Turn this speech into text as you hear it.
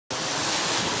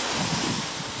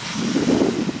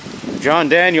John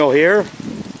Daniel here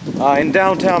in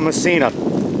downtown Massena.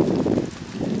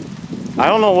 I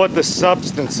don't know what the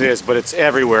substance is, but it's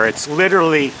everywhere. It's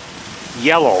literally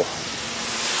yellow.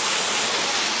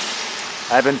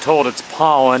 I've been told it's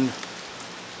pollen.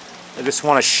 I just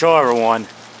want to show everyone.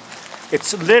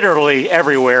 It's literally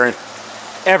everywhere.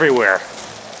 Everywhere.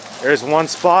 There's one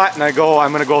spot and I'm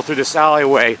going to go through this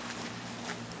alleyway.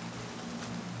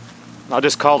 I'll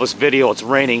just call this video "It's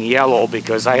Raining Yellow"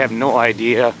 because I have no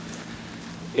idea.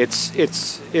 It's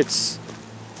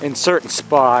in certain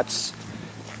spots.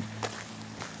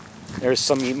 There's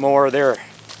some more there.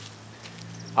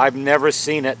 I've never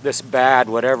seen it this bad,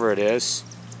 whatever it is.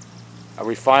 Are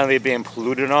we finally being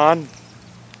polluted on?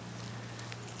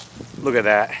 Look at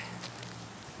that.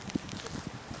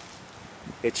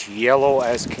 It's yellow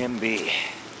as can be.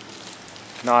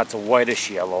 No, it's a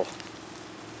whitish yellow.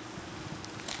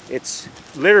 It's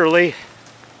literally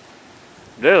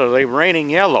raining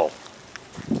yellow.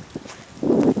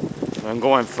 I'm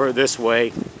going for this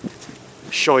way,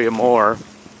 show you more.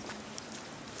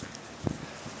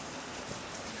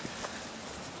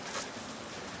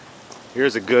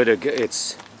 Here's a good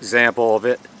example of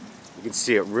it. You can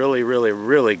see it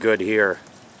really good here.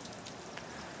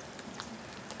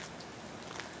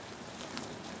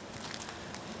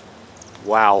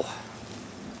 Wow.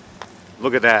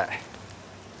 Look at that.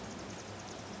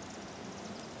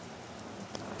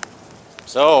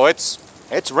 So it's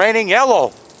raining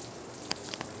yellow.